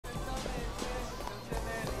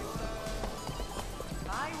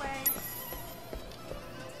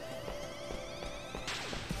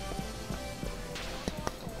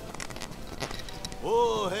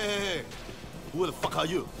Who the fuck are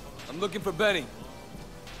you? I'm looking for Benny.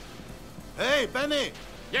 Hey, Benny!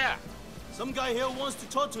 Yeah. Some guy here wants to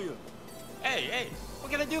talk to you. Hey,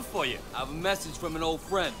 what can I do for you? I have a message from an old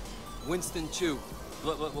friend, Winston Chu.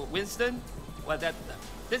 Winston? Well,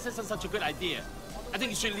 this isn't such a good idea. I think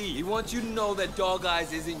you should leave. He wants you to know that Dog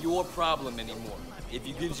Eyes isn't your problem anymore. If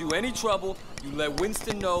he gives you any trouble, you let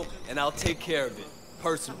Winston know, and I'll take care of it,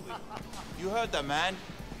 personally. You heard that, man.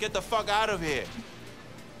 Get the fuck out of here.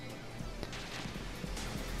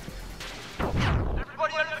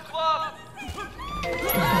 Everybody out of the club!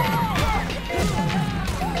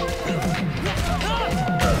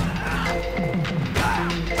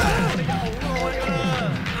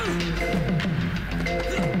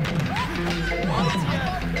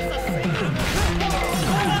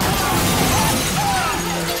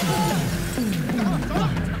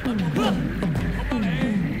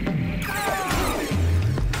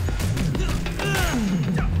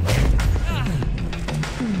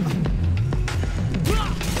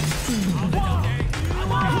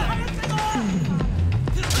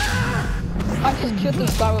 I just killed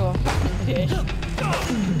this guy with a fucking fish.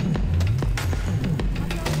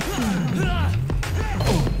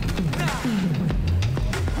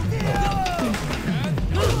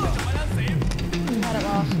 Had it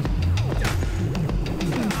lost.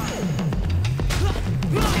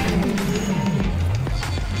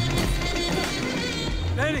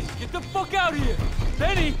 Benny, get the fuck out of here!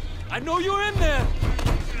 Benny, I know you're in there!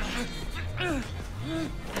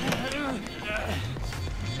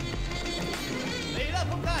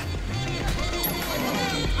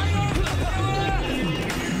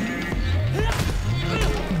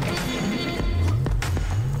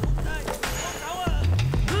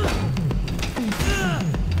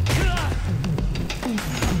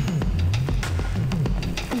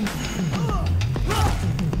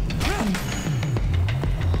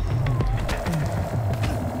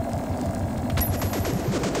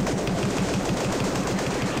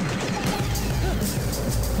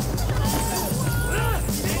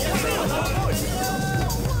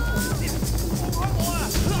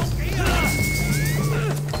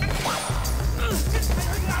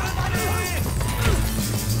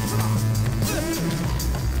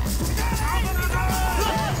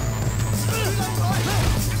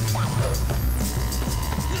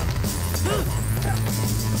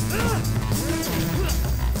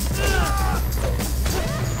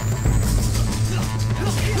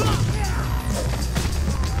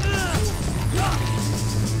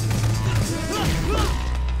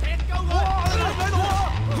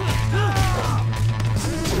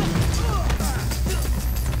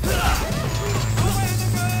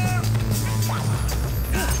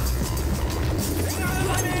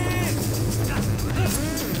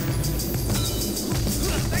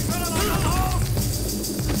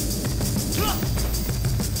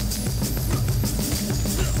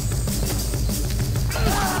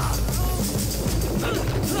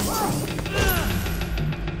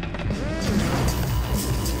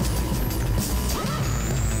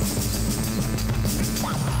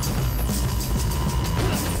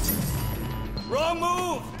 Wrong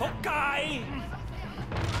move! 仆街!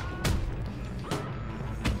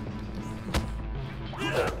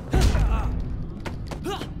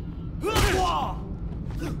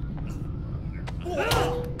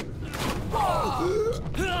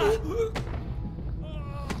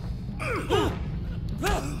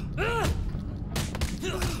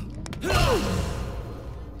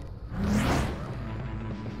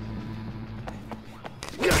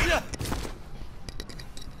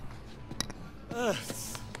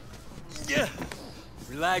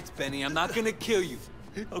 Relax, Benny. I'm not gonna kill you.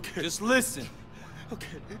 Okay. Just listen.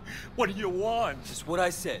 Okay. What do you want? Just what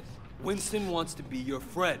I said. Winston wants to be your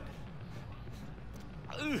friend.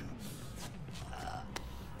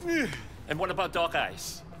 And what about Dog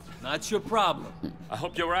Eyes? Not your problem. I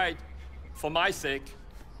hope you're right. For my sake.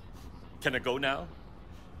 Can I go now?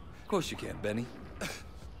 Of course you can, Benny.